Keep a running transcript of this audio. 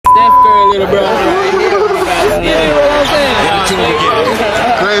Deaf girl, little bro.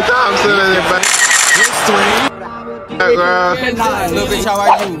 Great time still in it, back. Little bitch, how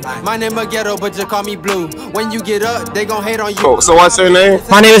are you? My name is Ghetto, but you call me Blue. When you get up, they gon' hate on you. Oh, so what's your name?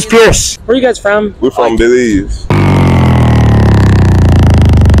 My name is Pierce. Where are you guys from? We're from Belize.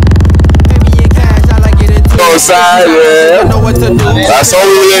 Outside, yeah. That's how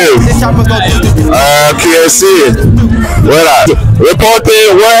we live. KSC. Well,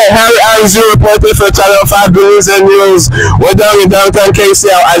 reporting, Harry and reporting for Channel 5 Belize and News. We're down in downtown KC.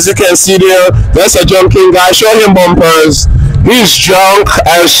 As you can see there, there's a drunken guy. Show him bumpers. He's drunk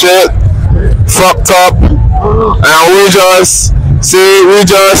and shit. Fucked up. And we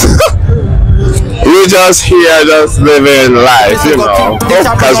just here, just living life, you know.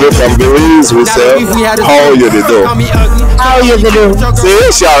 Because we're from Belize, we say, how you do? How you do?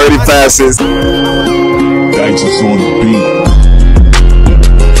 See, she already passes. Gangsters on the beat.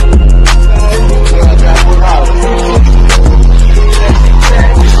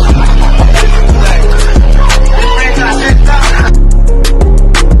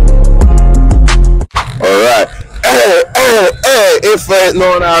 Alright. Hey, if I ain't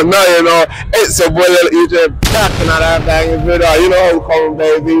known now, you know, it's a boy little Ejay back in that banging video. You know how it coming,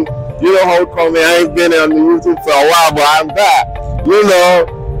 baby. You know how it coming. I ain't been on the YouTube for a while, but I'm back. You know,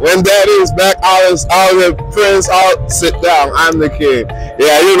 when daddy's back, all the friends all sit down. I'm the king.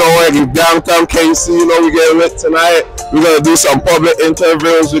 Yeah, you know what? In downtown KC, you know, we get lit tonight. We're gonna do some public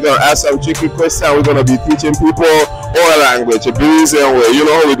interviews. We're gonna ask some tricky questions. We're gonna be teaching people our language, a Belizean way. You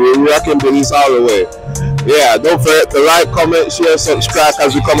know how we do. We're rocking Belize all the way. Yeah, don't forget to like, comment, share, subscribe,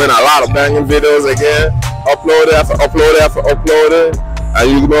 because we come in a lot of banging videos again. Upload it after upload it after upload it. And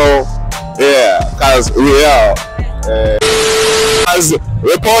you know, yeah, because we are. As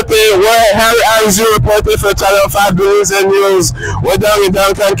reporting, Harry and reporting for Channel 5 Belize and News. We're down in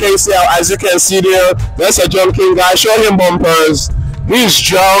downtown KC. As you can see there, there's a drunken guy. Show him bumpers. He's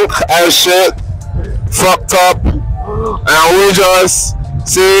drunk and shit. Fucked up. And we just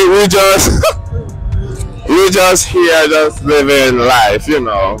here, just living life, you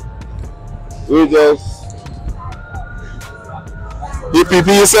know. We just you PP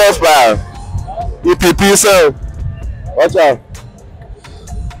yourself, man. You PP yourself. Watch out.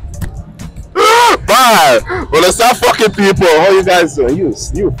 Bye. Well, let's stop fucking people. How you guys doing? You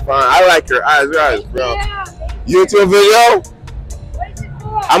fine. I like your eyes, bro. YouTube video?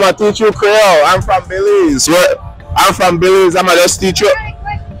 I'm gonna teach you Creole. I'm from Belize. I'm from Belize. I'm gonna just teach you.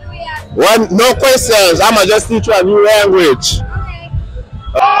 No questions. I'm gonna just teach you a new language.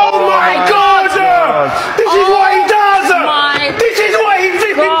 Oh my God! This is what he does! This is what he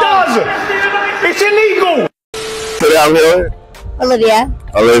flipping does! It's illegal! Today I'm here. Olivia.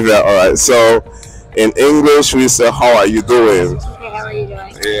 Alright. So in English we say, how are you doing? Okay, how are you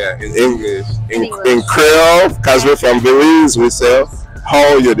doing? Yeah, in English. In Creole, because we're from Belize, we say,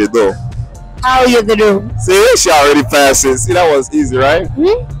 how you do? How you do? See, she already passes. See, that was easy, right?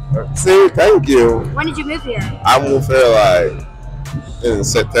 See, thank you. When did you move here? I moved here like in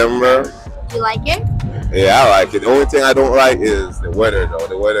September. Do you like it? Yeah, I like it. The only thing I don't like is the weather, though.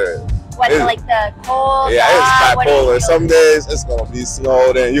 The weather. What, like the cold? Yeah, it's bipolar. Some days it's gonna be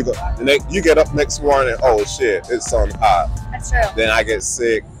snow. Then you get up next morning. Oh shit, it's sun hot. That's true. Then I get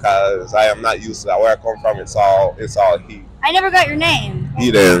sick because I am not used to that. Where I come from, it's all heat. I never got your name.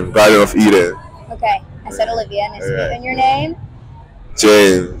 Eden, Garden of Eden. Okay, I said Olivia. Nice to meet you. And your name?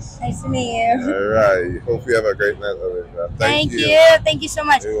 James. Nice to meet you. All right. Hope you have a great night, Olivia. Thank you. Thank you so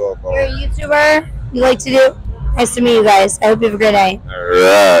much. You're welcome. You're a YouTuber. You like to do? Nice to meet you guys. I hope you have a great night. All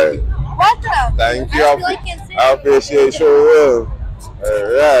right. Welcome. Thank you. I appreciate your will. All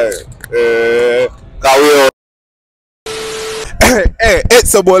right. Hey,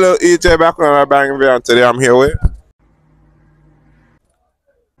 it's a boy little Ejay back on our banging video. Today I'm here with.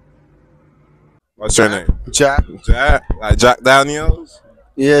 What's your name? Jack. Like Jack Daniels?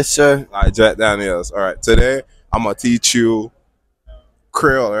 Yes, sir. Like Jack Daniels. All right. Today I'm gonna teach you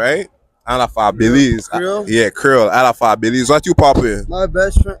Creole, right? Alafa Belize. Creole? Yeah, Creole. Alafa Belize. What you popping? My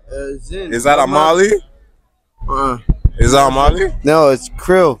best friend Zin. Is that a Mali? Is that a Mali? No, it's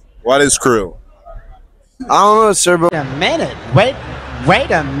Creole. What is Creole? I don't know, sir. But Wait a minute. Wait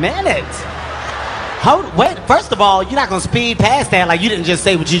a minute. Wait. First of all, you're not gonna speed past that like you didn't just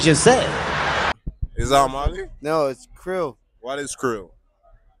say what you just said. Is that Mali? No, it's Creole. What is Creole?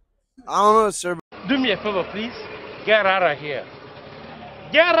 I don't know, sir. Do me a favor, please. Get out of here.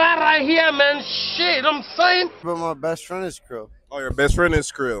 Get out of here, man. Shit, I'm saying. But my best friend is Creole. Oh, your best friend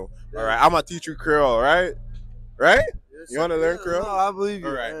is Creole. All right, I'm gonna teach you Creole, right? Right? Yes, you want to learn Creole? No, I believe you.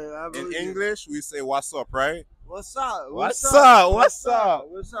 All right. I believe In English, we say "What's up," right? What's up? What's up? What's up,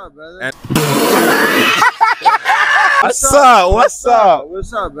 brother? What's up? What's up?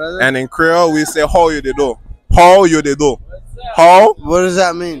 What's up, brother? And in Creole, we say, how you dey do? How you dey do? How? What does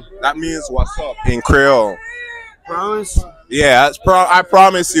that mean? That means what's up in Creole. Promise? Yeah, I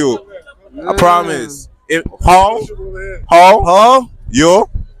promise you. I promise. How? You?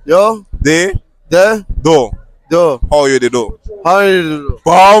 Yo? Dey? The? Do? Do? How you dey do? How you do?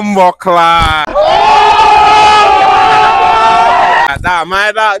 Bombo class. That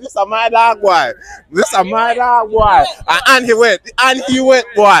my dog. This is my dog, boy. This is my dog, boy. And he went,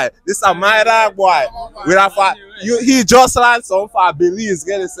 boy. This is my dog, boy. He just landed some for Belize.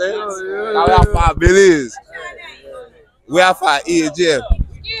 Get it, sense? We are for Belize. We are for Ejay.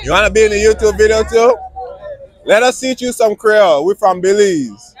 You wanna be in the YouTube video too? Let us teach you some Creole. We're from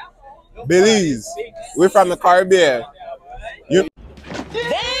Belize. Belize. We're from the Caribbean.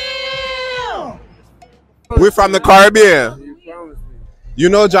 We're from the Caribbean. You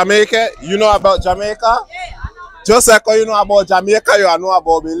know Jamaica? You know about Jamaica? Just like you know about Jamaica, you know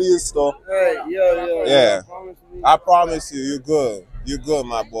about Belize though. Yeah. I promise you, you're good. You're good,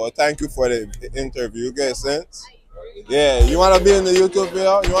 my boy. Thank you for the interview. You get sense? Yeah. You wanna be in the YouTube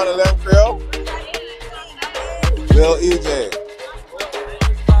video? You wanna learn Creole? Lil Ejay.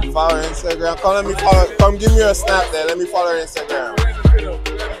 Follow her Instagram. Come let me follow. Come give me a snap there. Let me follow her Instagram.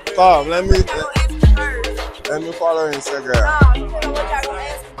 Come, let me follow her Instagram.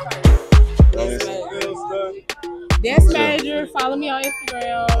 Des Major, follow me on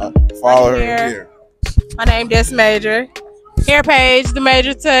Instagram. Follow her here. My name Des Major. Hair page, The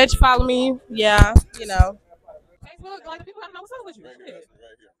Major Touch. Follow me. Yeah, you know. Facebook, like people gotta know what's up with you. All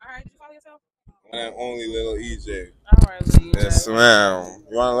right, did you follow yourself? One and only Little Ejay. All right, Lil Ejay. Yes, ma'am.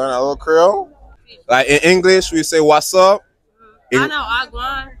 You want to learn a little Creole? Like in English, we say "What's up." I know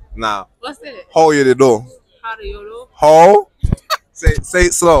Agwan. Nah. What's it? How you dey do? How do you do? How? say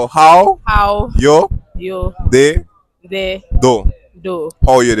it slow. How? How You they do? do?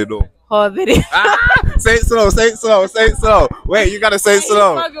 How you dey do? How they Say it slow. Say it slow. Say it slow. Wait, you gotta say it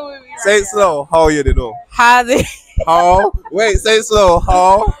slow. Say it slow. How you dey do? How they? How? Wait, say it slow.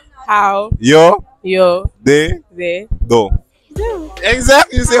 How? You they do?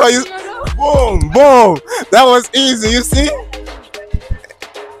 Exactly. You see how you? Boom, boom. That was easy. You see?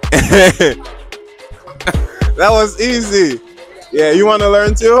 That was easy. Yeah, you want to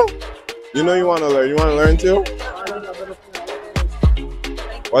learn too? You know you want to learn. You want to learn too?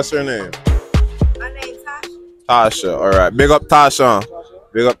 What's your name? My name's Tasha. Tasha. All right. Big up Tasha.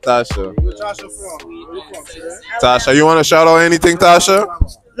 Big up Tasha. Where Tasha from? Tasha, you want to shout out anything, Tasha?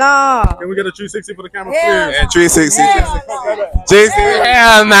 No. Can we get a 360 for the camera, Yeah. please? Yeah, 360.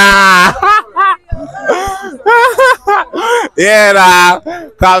 Hell nah. Yeah, nah.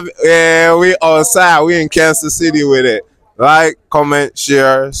 Yeah, we outside. We in Kansas City with it. Like, comment,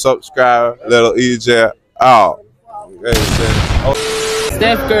 share, subscribe. Little Ejay out.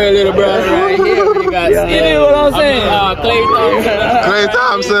 Steph Curry, little brother, right here. We got you know what I'm saying? Clay Thompson. Clay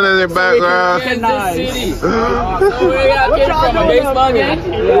Thompson in the background. Kansas City. Where y'all came from? A baseball game?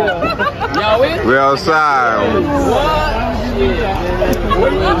 Y'all win? We outside.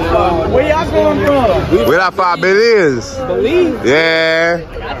 Where y'all coming from? We not for Belize. Belize? Yeah.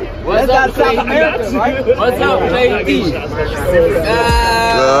 What's up, South America, right? What's up, Clay T?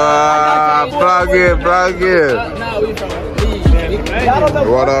 Plug it. Nah, we from Belize.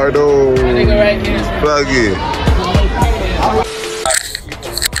 What are those? Plug it.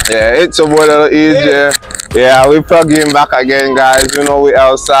 Yeah, it's a boy Little Ejay. Yeah, we plugging back again, guys. You know we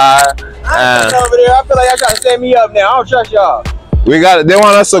outside. And over there. I feel like y'all trying to set me up now. I don't trust y'all. we got it. They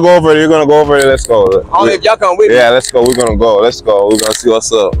want us to go over there. You're gonna go over there. Let's go. Only if y'all come with me. Yeah, let's go. We're gonna go. Let's go. We're gonna see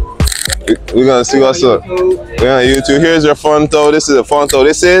what's up. We're gonna see what's up. We're on YouTube. Here's your photo. This is a photo.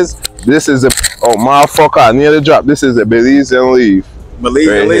 This is a oh motherfucker, near the drop. This is a Belize and leave. Belize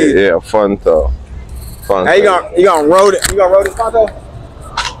and leave. Yeah, photo. Hey, you gonna roll it? You gonna roll this photo?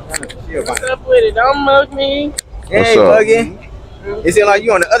 What's up with it? Don't mug me. What's up? Mugging. It seems like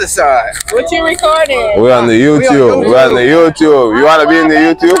you on the other side. What you recording? We're on the YouTube. We're on the YouTube. You wanna be in the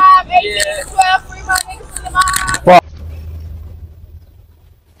YouTube? Wait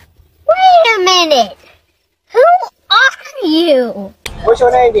a minute. Who are you? What's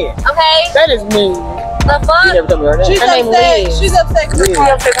your name then? Okay. That is me. The fuck? You never told me her name. Her name Liz. She's upset because her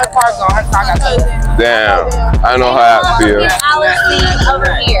car's on. Her car got towed. Damn. I know how I feel. Alice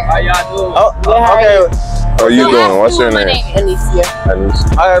over here. How y'all doing? Oh, Okay. How you doing? What's your name? Alicia.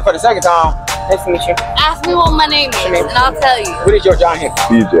 Anisha. I heard for the second time. Nice to meet you. Ask me what my name is, and I'll tell you. What is your John here?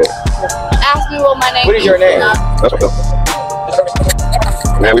 DJ. Ask me what my name is. What is your name? That's what.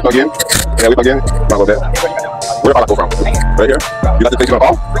 Yeah, we plug in. I'll go there. Where the call from? Right here? You got the picture of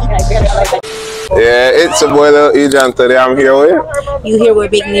all? Yeah, it's a boy little Ejay, and today I'm here with You here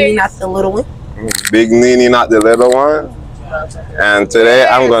with Big Nene, not the little one? Big Nene, not the little one. And today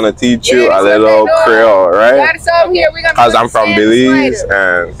I'm gonna teach you a little Creole, right? Because I'm from Belize,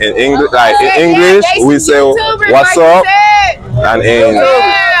 and in English, we say "What's up," and in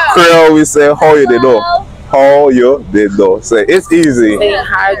Creole we say "How you dey do?" How you dey do? Say it's easy. Say,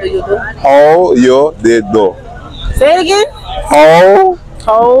 how do you do? How you dey do? Say it again. How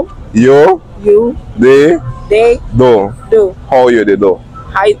you dey do? How you dey do?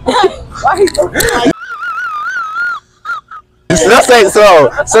 How you Let's say it slow.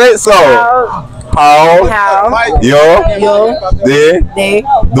 Say it slow. How you dey do?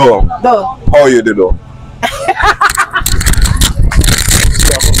 How you dey do?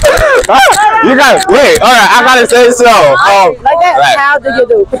 You got it. Wait. All right. I gotta say it slow. like that. Right. How do you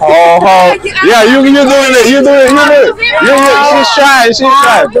do? Yeah. You doing it. You doing it. She's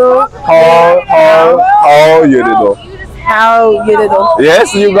trying. How you dey do? How you do?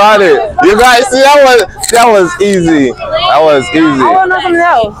 Yes, you got it. You guys see that was easy. That was easy. I want to know something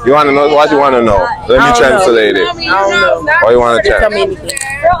else. You want to know what you want to know? Let me translate it. I don't know. What you want to Tell me anything.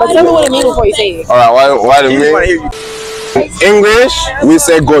 But tell me what it means before you say it. All right. What it mean? In English, we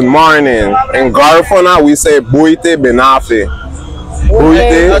say good morning. In Garifuna, we say buite benafe.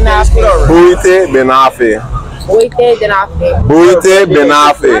 Buite benafe. Buite benafe. Buite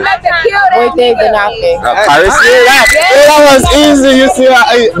benafe. Buite benafe. That was easy. You see how?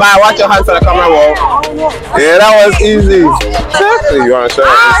 Watch your hands for the camera, wall. Yeah, that was easy. You want to show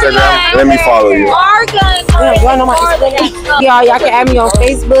your Instagram? Let me follow you. You want to know my Instagram? Y'all can add me on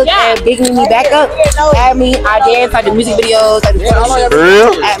Facebook and Big Nene Backup. Add me. I dance. I do music videos. I do For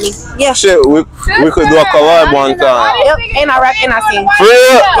real? Add me. Yeah. Shit, we could do a collab one time. Yep. And I rap and I sing. For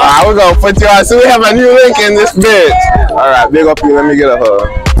real? Alright, we're gonna put you on. So we have a new link in this bitch. Alright, big up you. Let me get a hug.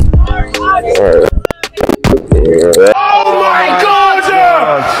 Alright. Oh my God!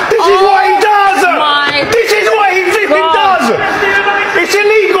 This is what he does! This is what he flipping does! It's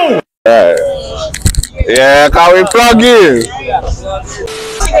illegal! Alright. Yeah, can we plug in?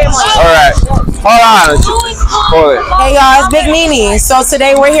 Alright. Hold on. Hold it. Hey y'all, it's Big Nene. So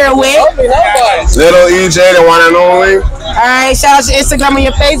today we're here with Little Ejay, the one and only. Alright, shout out to Instagram and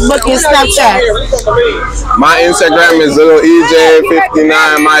your Facebook and Snapchat. My Instagram is Little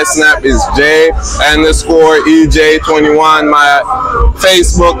Ejay59. My Snap is J_EJ21. My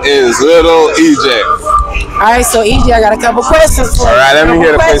Facebook is Little Ejay. Alright, so Ejay, I got a couple questions for you. Alright, let me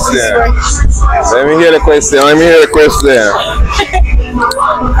hear the question.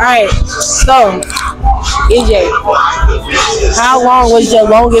 Alright, so Ejay, how long was your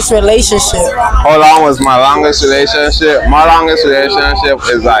longest relationship? How long was my longest relationship? My longest relationship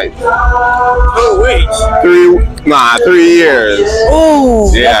is like 3 years. Ooh,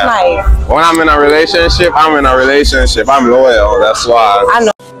 Yeah. that's nice. When I'm in a relationship, I'm loyal. That's why. I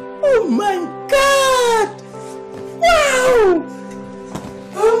know. Oh my God! Wow!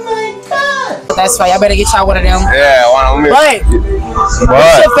 Oh my God! That's right. I better get y'all one of them. Yeah, one of me. But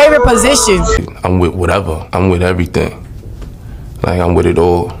what's your favorite position? I'm with whatever. I'm with everything. Like, I'm with it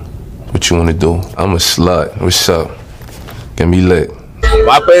all. What you want to do? I'm a slut. What's up? Get me lit.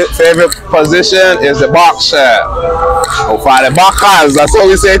 My favorite position is the box shot. Or for the backers, that's what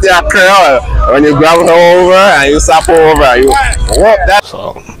we say to your Creole. When you grab her over and you slap her over, you whoop that.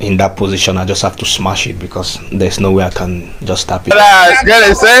 So in that position, I just have to smash it because there's no way I can just tap it. Let's get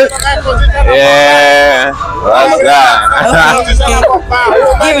it, sis. Yeah, that's that.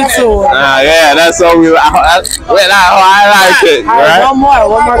 Give it to her. Yeah, that's how we. That's how I like it. Right? One more.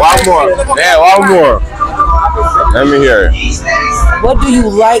 Yeah, one more. Let me hear it. What do you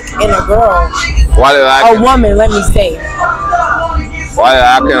like in a girl? What do I like? A woman, let me say. What do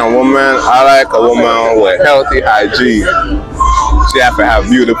I like in a woman? I like a woman with healthy hygiene. She have to have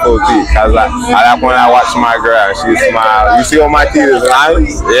beautiful teeth. Cause I like when I watch my girl, she smile. You see how my teeth is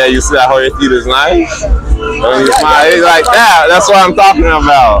nice? Yeah, you see how your teeth is nice? When you smile, it's like that. That's what I'm talking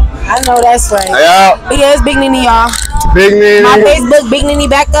about. I know that's right. Yeah. But yeah, it's Big Nene, y'all. Big Nene. My Facebook, Big Nene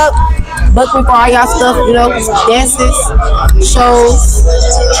Backup. Book me for all y'all stuff, you know, dances, shows,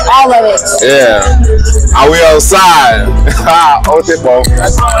 all of it. Yeah. Are we outside? Okay, bro.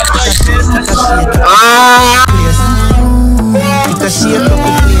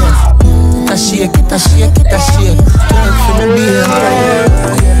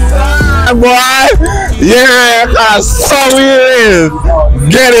 Boy, yeah, that's so weird.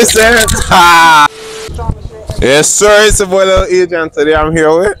 Get it, sir. Yes, sir. It's a boy, Little Ejay, and today I'm here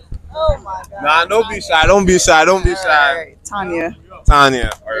with. Oh my God. Nah, don't be shy. Don't be shy. Right, Tanya. Tanya.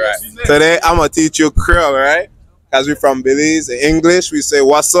 All right. Today I'm gonna teach you Creole, right? Cause we from Belize. In English, we say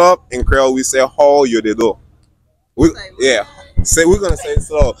what's up. In Creole, we say how you dey do. Yeah. Say we're gonna say it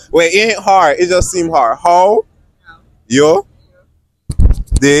slow. Wait, it ain't hard. It just seems hard. How you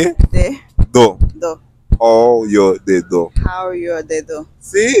dey do. How you dey do. How you dey do.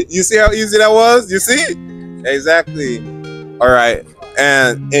 See? You see how easy that was? You see? Exactly. All right.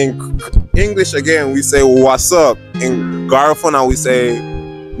 And in English again, we say what's up. In Garifuna, we say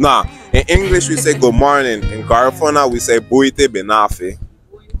nah. In English, we say good morning. In Garifuna, we say buite benafe.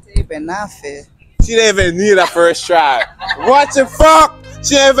 Buite benafe. She didn't even need a first try. What the fuck?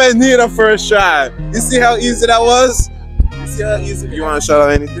 She didn't even need a first try. You see how easy that was? You see how easy? You want to shout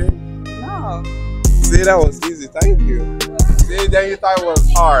out anything? No. See, that was easy. Thank you. See, then you thought it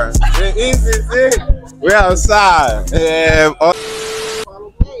was hard. It's easy, see? We're outside. Yeah. Hey,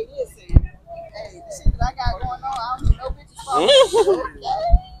 listen. Hey, the shit that I got going on, I don't need no bitches following me.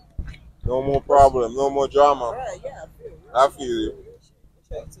 No more problem. No more drama. Yeah, I feel you.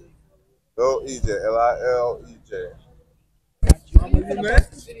 Ejay, L-I-L-E-J.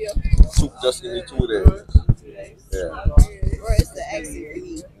 Just give me 2 days. Yeah. Or it's the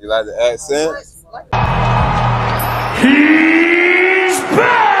accent. You like the accent? He's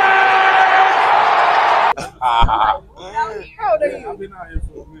back! How old are you?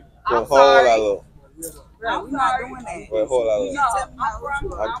 I'm sorry. Bro, we're not doing that. Wait, hold on.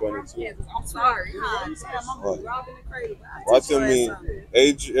 I'm 22. I'm sorry. What you mean?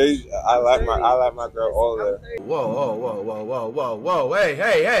 Age, I like my girl older. Whoa. Hey.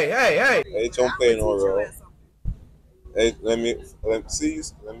 Age don't play no role. Hey, let me see you.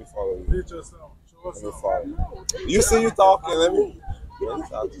 Let me follow you. Let me follow you. You see you talking. Let me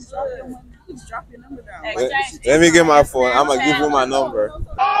talk to you. Just drop your number down. Let me get my phone. I'm gonna give you my number.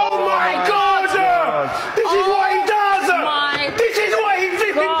 Oh my God! This is what he does! This is what he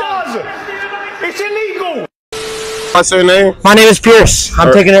flipping does! It's illegal! What's your name? My name is Pierce.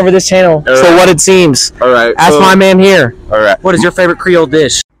 I'm taking over this channel for what it seems. All right. Ask my man here. All right. What is your favorite Creole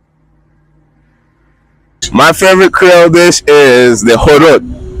dish? My favorite Creole dish is the horot.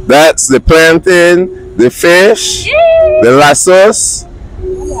 That's the plantain, the fish, the la sauce,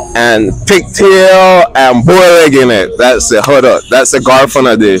 and pigtail and boiled egg in it. That's the horot. That's a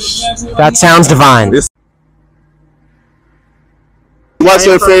Garifuna dish. That sounds divine. What's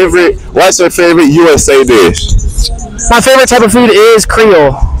your favorite USA dish? My favorite type of food is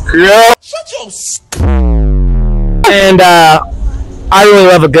Creole. Creole? Shut your And I really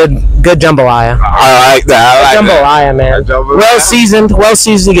love a good jambalaya. I like that. Jambalaya, man. Well seasoned.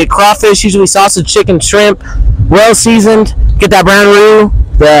 You get crawfish, usually sausage, chicken, shrimp. Well seasoned. Get that brown roux.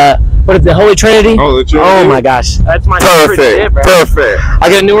 The Holy Trinity? Oh my gosh, that's my favorite dip, bro. Perfect. I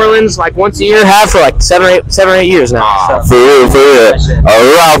go to New Orleans like once a year. Have for like 7 or 8 years now. So. For real.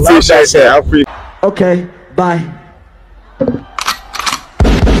 I appreciate that. Okay, bye.